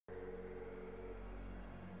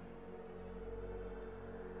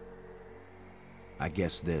I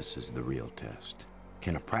guess this is the real test.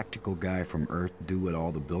 Can a practical guy from Earth do what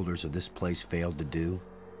all the builders of this place failed to do?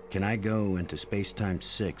 Can I go into space-time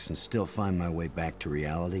 6 and still find my way back to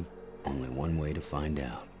reality? Only one way to find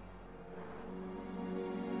out.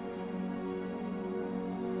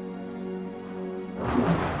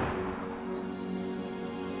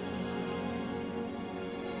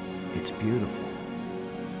 It's beautiful.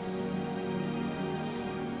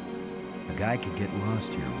 A guy could get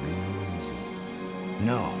lost here real easy.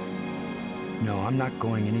 No, I'm not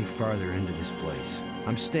going any farther into this place.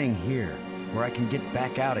 I'm staying here, where I can get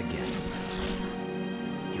back out again.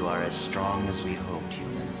 You are as strong as we hoped,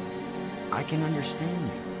 human. I can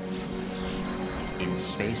understand you. In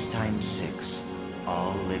space-time 6,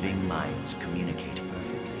 all living minds communicate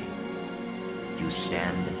perfectly. You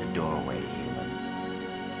stand at the doorway, human.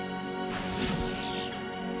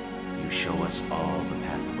 You show us all the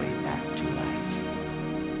pathway back to life,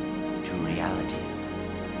 to reality.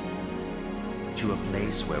 To a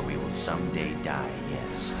place where we will someday die,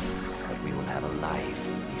 yes, but we will have a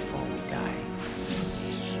life before we die.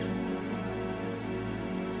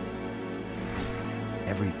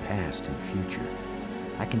 Every past and future,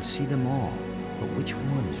 I can see them all, but which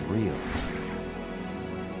one is real?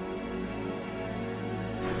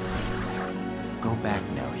 Go back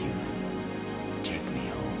now, human. Take me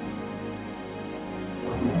home.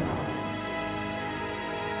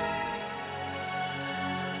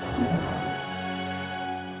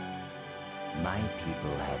 My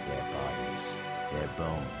people have their bodies, their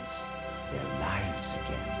bones, their lives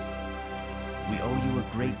again. We owe you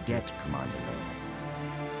a great debt, Commander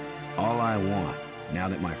Lowe. All I want, now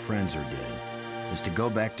that my friends are dead, is to go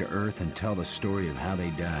back to Earth and tell the story of how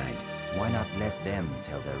they died. Why not let them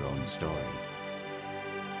tell their own story?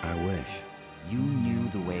 I wish. You knew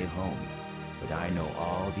the way home, but I know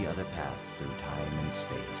all the other paths through time and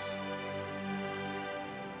space.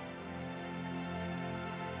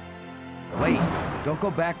 Wait! Don't go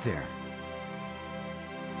back there!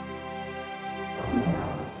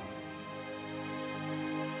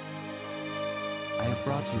 I have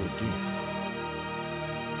brought you a gift.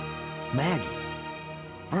 Maggie!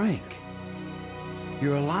 Brink!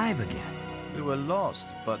 You're alive again. We were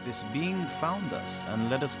lost, but this being found us and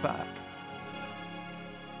led us back.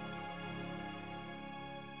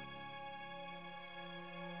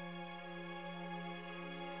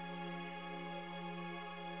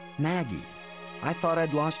 Maggie, I thought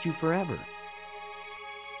I'd lost you forever.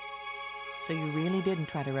 So you really didn't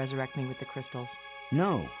try to resurrect me with the crystals?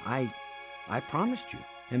 No, I promised you.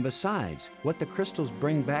 And besides, what the crystals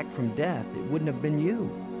bring back from death, it wouldn't have been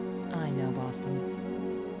you. I know,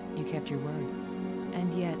 Boston. You kept your word.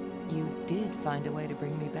 And yet, you did find a way to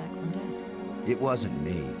bring me back from death. It wasn't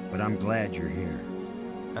me, but I'm glad you're here.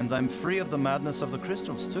 And I'm free of the madness of the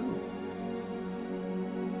crystals, too.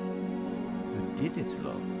 You did it,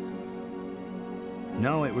 Lo.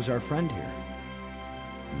 No, it was our friend here.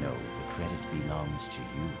 No, the credit belongs to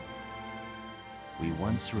you. We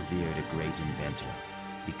once revered a great inventor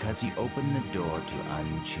because he opened the door to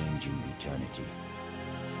unchanging eternity.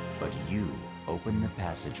 But you opened the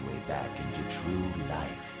passageway back into true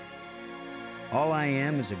life. All I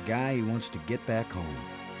am is a guy who wants to get back home.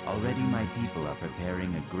 Already my people are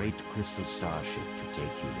preparing a great crystal starship to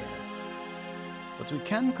take you there. But we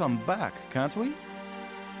can come back, can't we?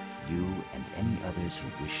 You and any others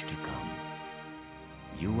who wish to come.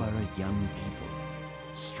 You are a young people,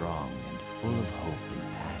 strong and full of hope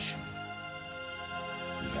and passion.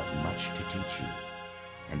 We have much to teach you,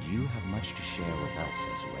 and you have much to share with us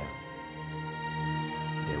as well.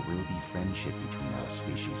 There will be friendship between our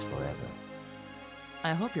species forever.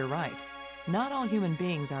 I hope you're right. Not all human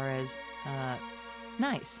beings are as,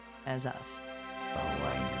 nice as us. Oh,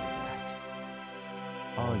 I know that.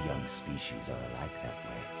 All young species are alike that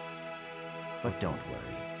way. But don't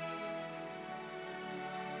worry.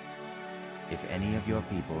 If any of your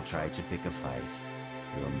people try to pick a fight,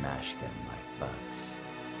 we'll mash them like bugs.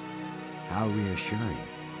 How reassuring.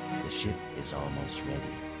 The ship is almost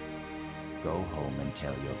ready. Go home and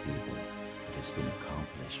tell your people what has been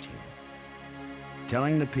accomplished here.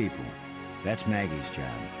 Telling the people, that's Maggie's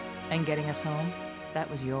job. And getting us home,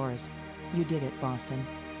 that was yours. You did it, Boston.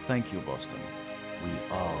 Thank you, Boston.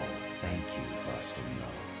 We all thank you, Boston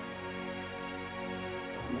Lowe.